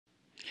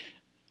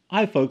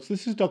Hi folks,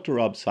 this is Dr.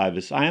 Rob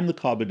Cywes. I am the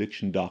Carb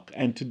Addiction Doc,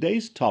 and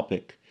today's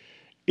topic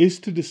is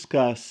to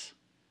discuss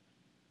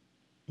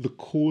the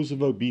cause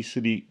of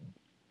obesity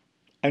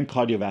and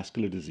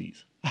cardiovascular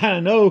disease. I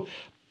know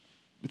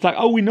it's like,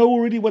 oh, we know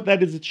already what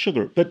that is, it's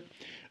sugar. But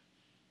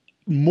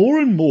more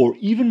and more,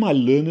 even my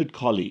learned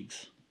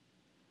colleagues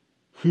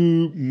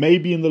who may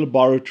be in the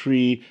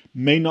laboratory,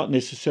 may not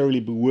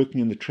necessarily be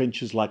working in the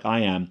trenches like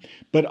I am,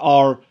 but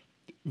are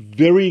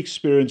very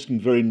experienced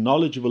and very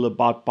knowledgeable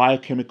about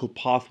biochemical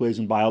pathways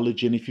and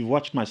biology. And if you've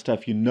watched my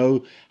stuff, you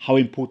know how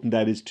important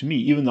that is to me.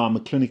 Even though I'm a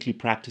clinically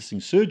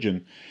practicing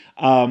surgeon,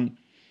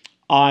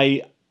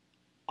 I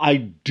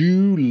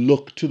do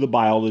look to the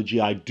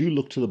biology, I do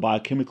look to the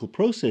biochemical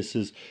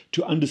processes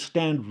to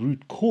understand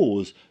root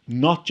cause,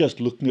 not just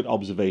looking at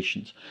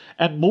observations.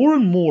 And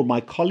more, my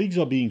colleagues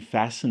are being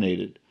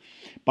fascinated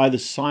by the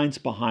science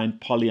behind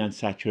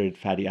polyunsaturated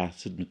fatty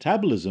acid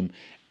metabolism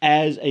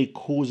as a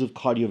cause of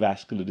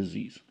cardiovascular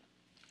disease.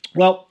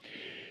 Well,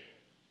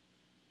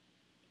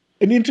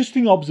 an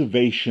interesting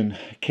observation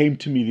came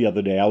to me the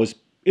other day. I was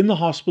in the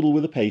hospital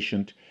with a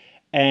patient,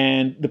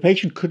 and the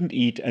patient couldn't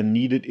eat and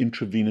needed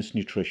intravenous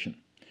nutrition.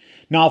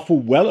 Now, for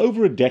well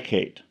over a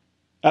decade,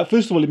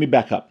 first of all, let me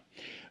back up.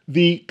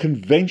 The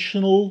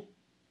conventional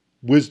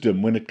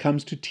wisdom when it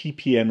comes to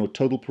TPN or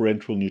total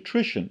parenteral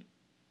nutrition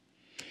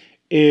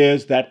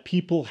is that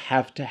people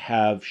have to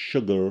have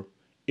sugar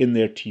in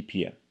their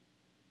TPN.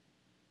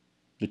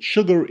 That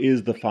sugar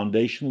is the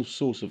foundational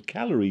source of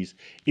calories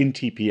in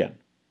TPN.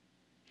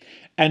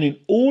 And in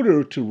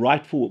order to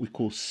write for what we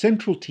call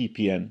central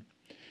TPN,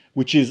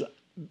 which is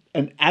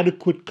an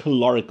adequate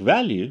caloric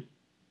value,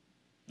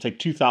 say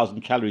 2,000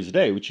 calories a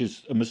day, which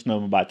is a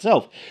misnomer by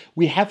itself,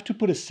 we have to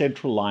put a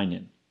central line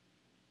in.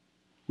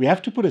 We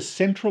have to put a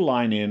central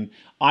line in,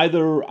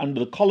 either under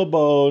the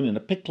collarbone, in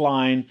a PICC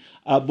line,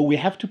 but we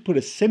have to put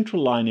a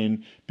central line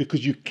in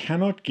because you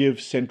cannot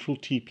give central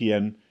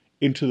TPN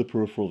into the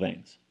peripheral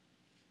veins.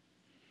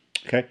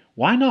 Okay,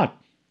 why not?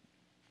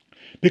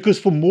 Because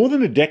for more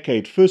than a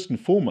decade, first and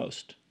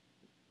foremost,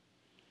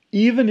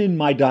 even in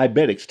my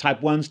diabetics,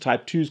 type 1s,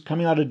 type 2s,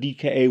 coming out of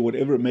DKA,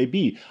 whatever it may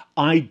be,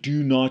 I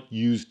do not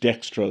use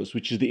dextrose,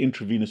 which is the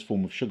intravenous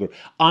form of sugar.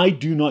 I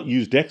do not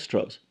use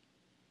dextrose.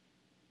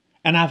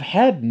 And I've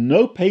had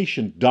no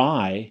patient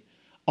die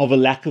of a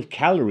lack of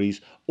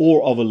calories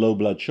or of a low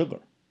blood sugar,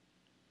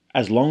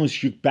 as long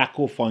as you back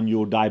off on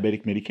your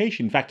diabetic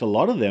medication. In fact, a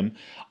lot of them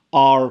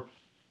are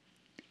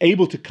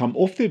able to come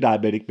off their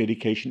diabetic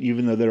medication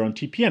even though they're on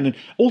TPN. And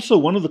also,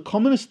 one of the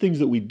commonest things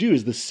that we do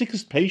is the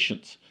sickest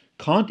patients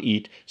can't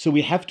eat, so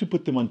we have to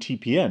put them on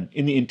TPN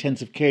in the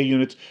intensive care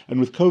units,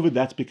 and with COVID,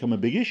 that's become a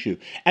big issue.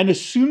 And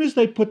as soon as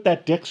they put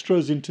that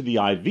dextrose into the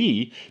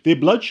IV, their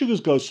blood sugars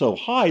go so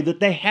high that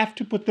they have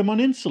to put them on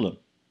insulin.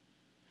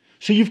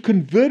 So you've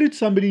converted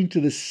somebody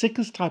into the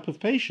sickest type of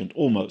patient,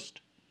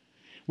 almost,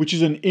 which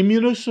is an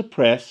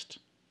immunosuppressed,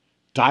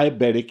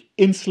 diabetic,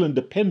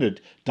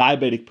 insulin-dependent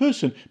diabetic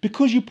person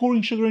because you're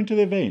pouring sugar into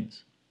their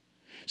veins.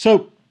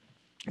 So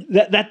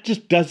that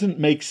just doesn't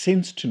make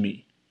sense to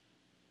me.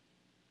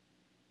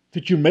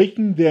 That you're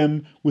making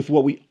them with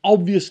what we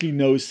obviously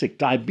know is sick.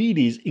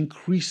 Diabetes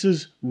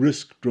increases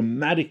risk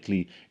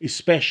dramatically,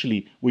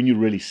 especially when you're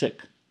really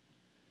sick,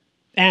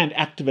 and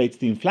activates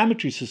the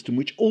inflammatory system,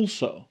 which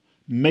also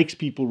makes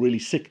people really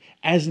sick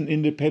as an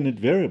independent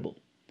variable.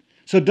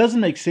 So it doesn't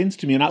make sense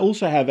to me. And I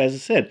also have, as I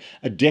said,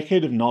 a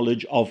decade of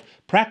knowledge of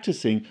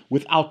practicing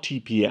without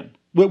TPN,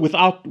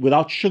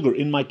 without sugar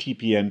in my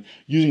TPN,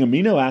 using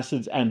amino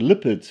acids and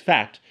lipids,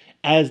 fat,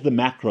 as the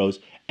macros,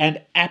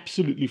 and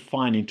absolutely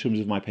fine in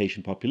terms of my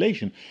patient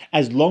population,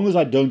 as long as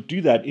I don't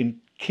do that in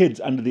kids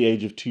under the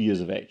age of 2 years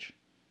of age.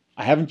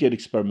 I haven't yet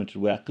experimented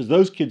with that because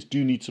those kids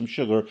do need some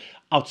sugar.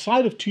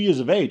 Outside of 2 years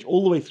of age,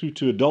 all the way through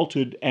to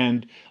adulthood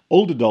and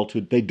old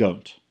adulthood, they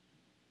don't.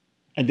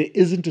 And there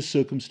isn't a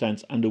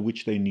circumstance under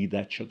which they need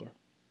that sugar.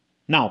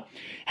 Now,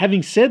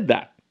 having said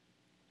that,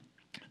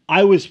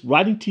 I was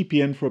writing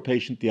TPN for a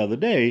patient the other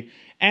day,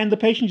 and the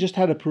patient just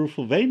had a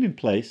peripheral vein in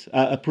place,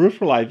 a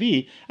peripheral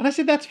IV, and I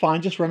said, that's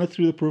fine, just run it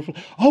through the peripheral.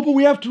 Oh, but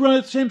we have to run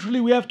it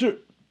centrally, we have to.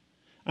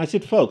 I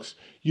said, folks,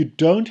 you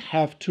don't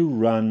have to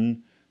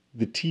run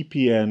the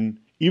TPN,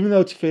 even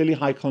though it's fairly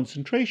high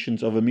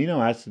concentrations of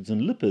amino acids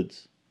and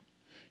lipids,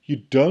 you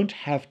don't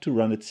have to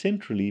run it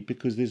centrally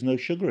because there's no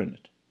sugar in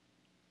it.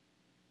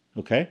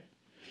 Okay?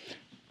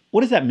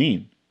 What does that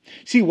mean?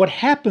 See, what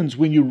happens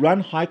when you run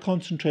high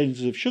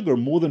concentrations of sugar,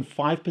 more than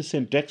 5%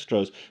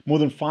 dextrose, more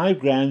than 5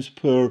 grams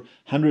per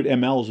 100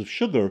 mLs of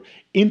sugar,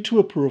 into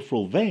a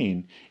peripheral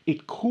vein,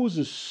 it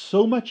causes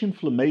so much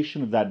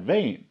inflammation of that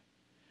vein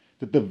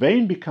that the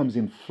vein becomes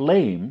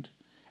inflamed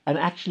and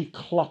actually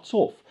clots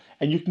off,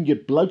 and you can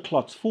get blood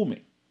clots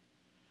forming.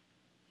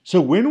 So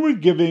when we're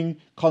giving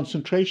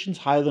concentrations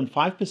higher than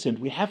 5%,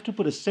 we have to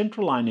put a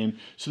central line in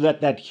so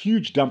that that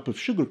huge dump of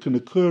sugar can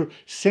occur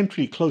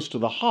centrally close to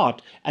the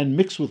heart and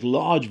mix with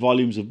large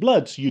volumes of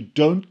blood so you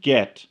don't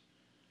get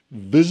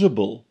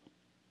visible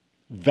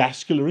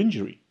vascular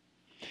injury.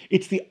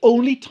 It's the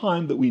only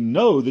time that we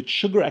know that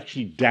sugar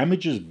actually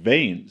damages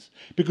veins,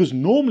 because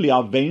normally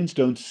our veins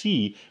don't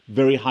see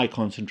very high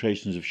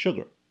concentrations of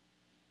sugar.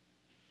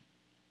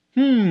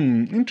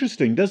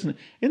 Interesting, doesn't it?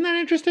 Isn't that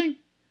interesting?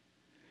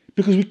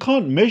 Because we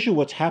can't measure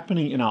what's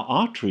happening in our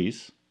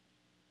arteries.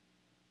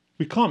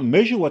 We can't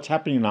measure what's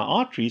happening in our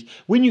arteries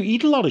when you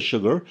eat a lot of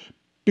sugar,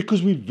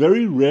 because we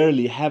very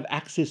rarely have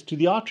access to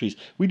the arteries.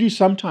 We do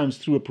sometimes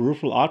through a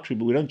peripheral artery,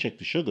 but we don't check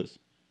the sugars.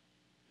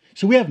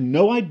 So we have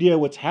no idea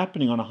what's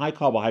happening on a high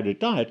carbohydrate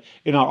diet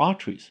in our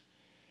arteries.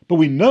 But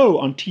we know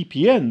on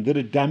TPN that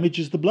it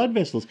damages the blood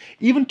vessels.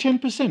 Even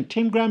 10%,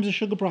 10 grams of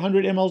sugar per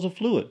 100 mLs of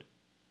fluid.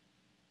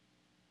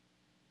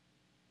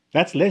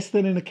 That's less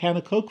than in a can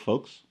of Coke,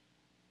 folks.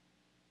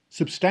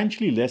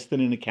 Substantially less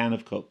than in a can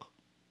of Coke.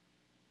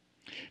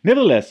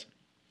 Nevertheless,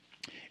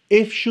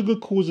 if sugar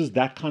causes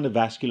that kind of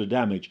vascular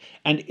damage,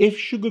 and if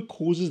sugar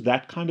causes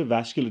that kind of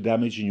vascular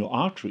damage in your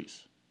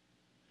arteries,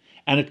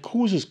 and it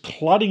causes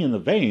clotting in the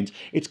veins,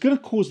 it's going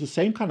to cause the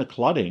same kind of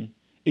clotting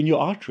in your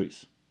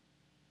arteries.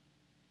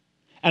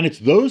 And it's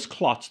those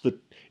clots that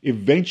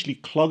eventually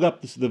clog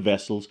up the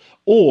vessels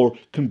or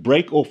can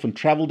break off and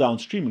travel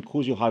downstream and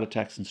cause you heart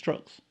attacks and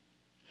strokes.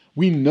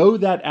 We know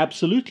that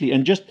absolutely,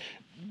 and just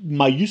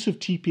my use of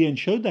TPN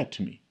showed that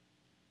to me.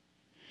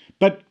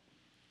 But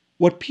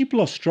what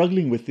people are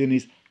struggling with then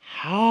is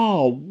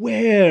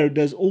where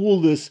does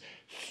all this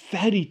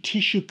fatty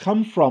tissue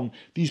come from?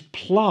 These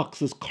plaques,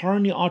 this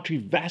coronary artery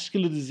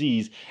vascular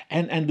disease,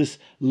 and this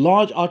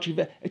large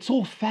artery, it's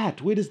all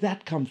fat. Where does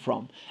that come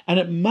from? And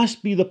it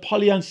must be the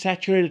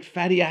polyunsaturated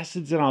fatty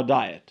acids in our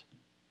diet.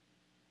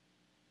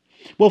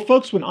 Well,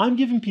 folks, when I'm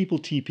giving people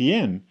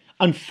TPN,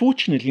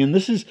 unfortunately, and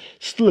this is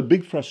still a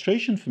big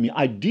frustration for me,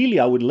 ideally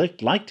I would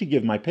like to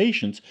give my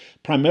patients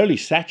primarily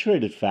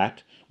saturated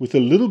fat with a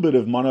little bit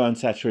of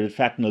monounsaturated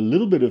fat and a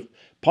little bit of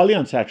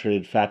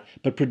polyunsaturated fat,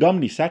 but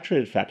predominantly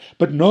saturated fat.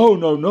 But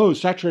no,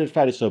 saturated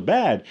fat is so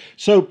bad.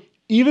 So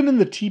even in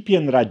the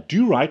TPN that I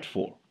do write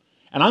for,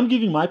 and I'm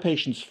giving my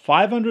patients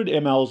 500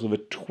 mLs of a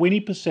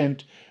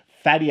 20%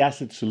 fatty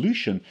acid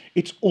solution,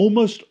 it's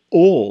almost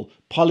all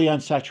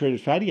polyunsaturated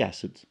fatty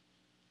acids.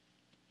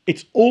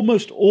 It's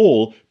almost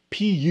all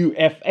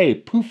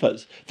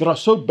PUFAs that are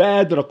so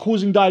bad, that are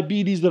causing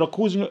diabetes, that are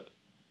causing...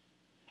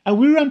 And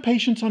we run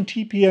patients on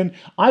TPN.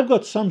 I've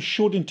got some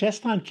short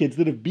intestine kids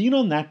that have been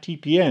on that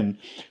TPN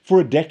for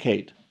a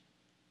decade.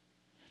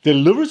 Their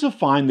livers are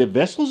fine, their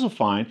vessels are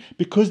fine,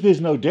 because there's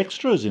no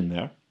dextrose in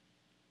there.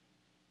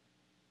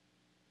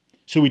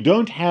 So we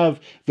don't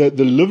have the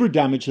liver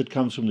damage that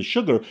comes from the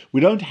sugar.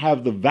 We don't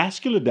have the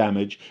vascular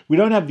damage. We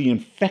don't have the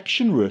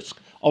infection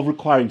risk of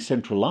requiring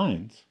central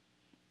lines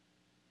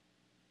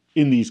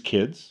in these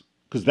kids,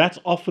 because that's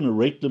often a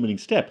rate-limiting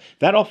step.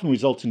 That often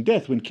results in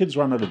death when kids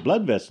run out of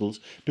blood vessels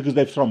because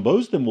they've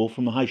thrombosed them all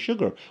from the high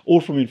sugar or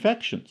from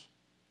infections.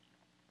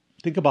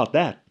 Think about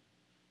that.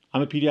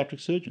 I'm a pediatric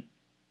surgeon.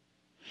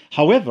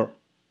 However,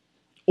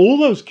 all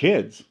those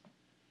kids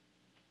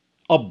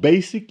are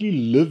basically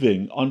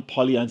living on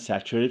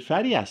polyunsaturated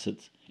fatty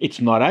acids.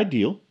 It's not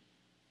ideal,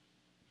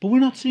 but we're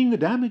not seeing the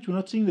damage. We're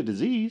not seeing the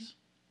disease.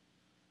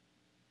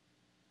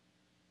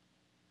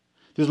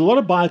 There's a lot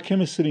of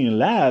biochemists sitting in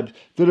labs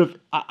that have,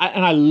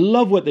 and I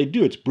love what they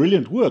do. It's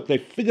brilliant work.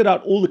 They've figured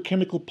out all the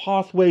chemical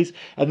pathways,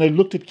 and they've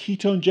looked at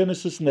ketone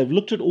genesis, and they've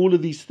looked at all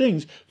of these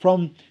things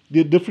from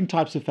the different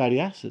types of fatty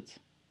acids.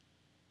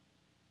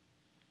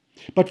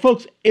 But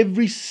folks,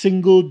 every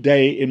single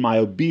day in my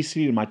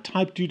obesity, in my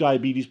type 2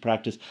 diabetes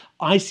practice,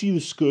 I see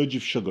the scourge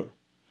of sugar.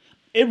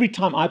 Every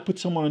time I put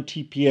someone on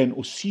TPN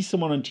or see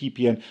someone on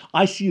TPN,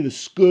 I see the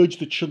scourge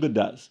that sugar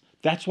does.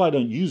 That's why I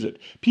don't use it.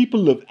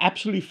 People live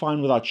absolutely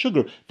fine without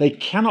sugar. They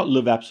cannot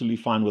live absolutely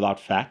fine without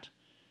fat.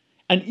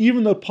 And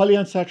even though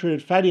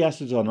polyunsaturated fatty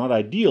acids are not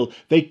ideal,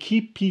 they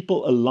keep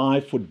people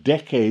alive for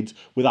decades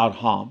without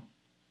harm.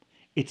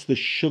 It's the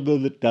sugar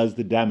that does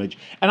the damage.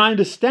 And I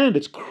understand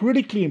it's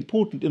critically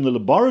important in the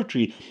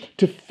laboratory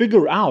to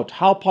figure out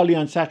how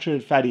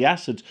polyunsaturated fatty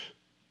acids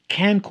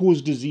can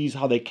cause disease,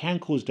 how they can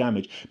cause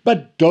damage.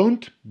 But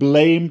don't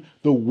blame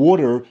the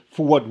water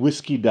for what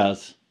whiskey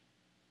does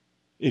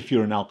if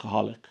you're an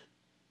alcoholic.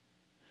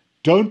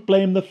 Don't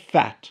blame the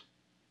fat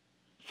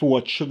for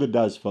what sugar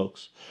does,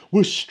 folks.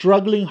 We're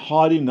struggling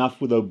hard enough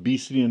with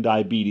obesity and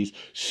diabetes.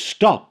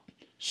 Stop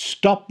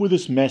with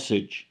this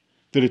message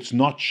that it's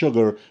not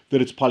sugar, that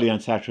it's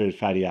polyunsaturated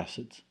fatty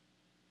acids.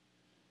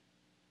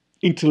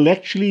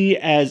 Intellectually,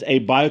 as a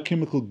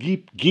biochemical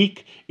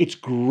geek, it's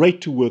great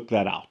to work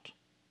that out.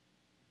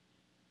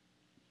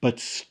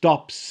 But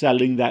stop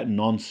selling that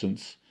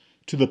nonsense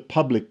to the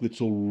public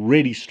that's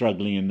already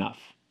struggling enough,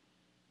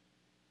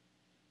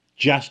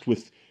 just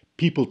with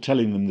people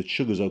telling them that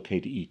sugar's okay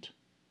to eat.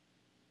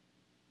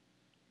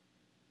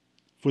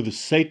 For the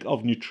sake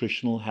of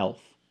nutritional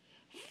health,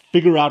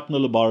 figure out in the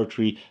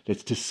laboratory,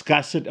 let's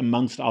discuss it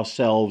amongst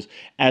ourselves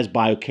as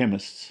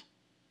biochemists.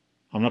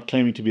 I'm not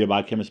claiming to be a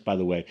biochemist, by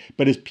the way,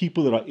 but as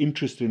people that are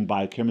interested in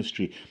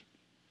biochemistry,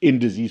 in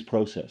disease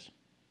process.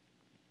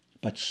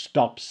 But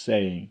stop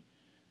saying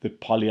that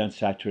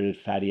polyunsaturated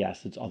fatty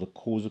acids are the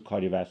cause of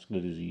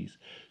cardiovascular disease.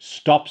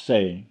 Stop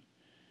saying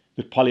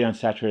that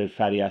polyunsaturated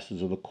fatty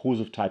acids are the cause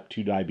of type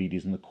 2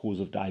 diabetes and the cause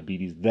of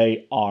diabetes.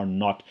 They are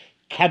not,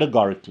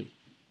 categorically.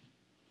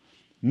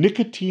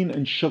 Nicotine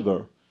and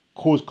sugar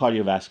cause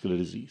cardiovascular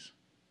disease.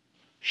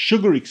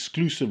 Sugar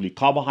exclusively,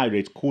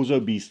 carbohydrates, cause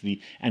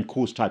obesity and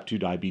cause type 2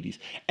 diabetes.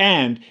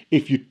 And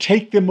if you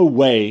take them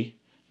away,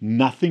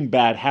 nothing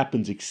bad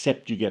happens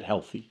except you get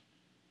healthy.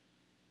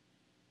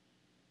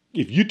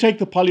 If you take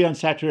the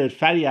polyunsaturated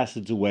fatty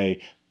acids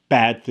away,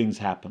 bad things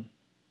happen.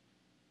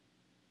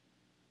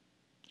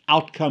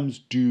 Outcomes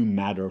do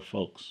matter,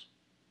 folks.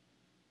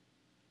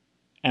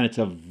 And it's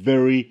a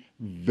very,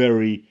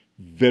 very,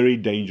 very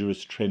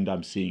dangerous trend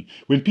I'm seeing.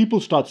 When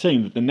people start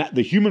saying that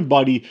the human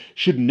body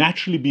should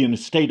naturally be in a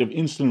state of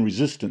insulin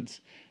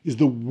resistance, is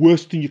the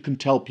worst thing you can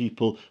tell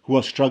people who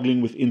are struggling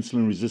with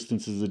insulin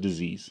resistance as a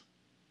disease.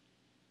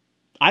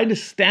 I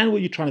understand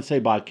what you're trying to say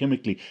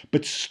biochemically,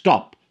 but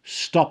stop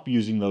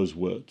using those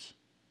words.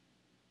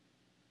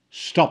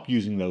 Stop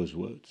using those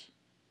words.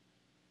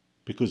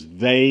 Because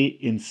they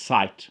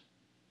incite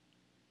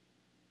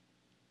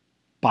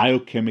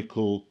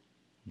biochemical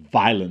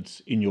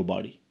violence in your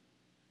body.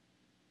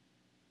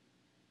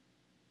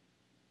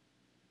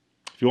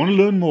 If you want to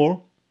learn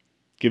more,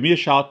 give me a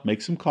shout,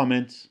 make some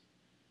comments.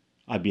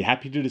 I'd be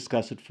happy to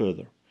discuss it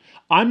further.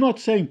 I'm not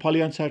saying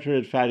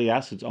polyunsaturated fatty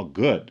acids are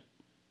good,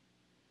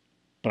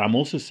 but I'm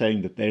also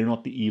saying that they're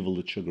not the evil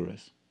that sugar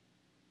is.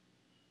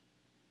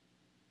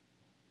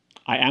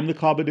 I am the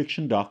Carb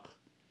Addiction Doc.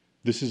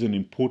 This is an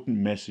important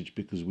message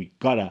because we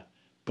gotta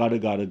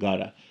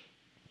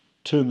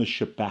turn the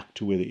ship back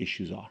to where the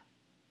issues are.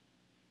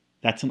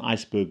 That's an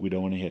iceberg we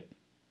don't want to hit.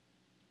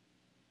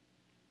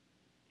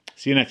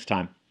 See you next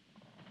time.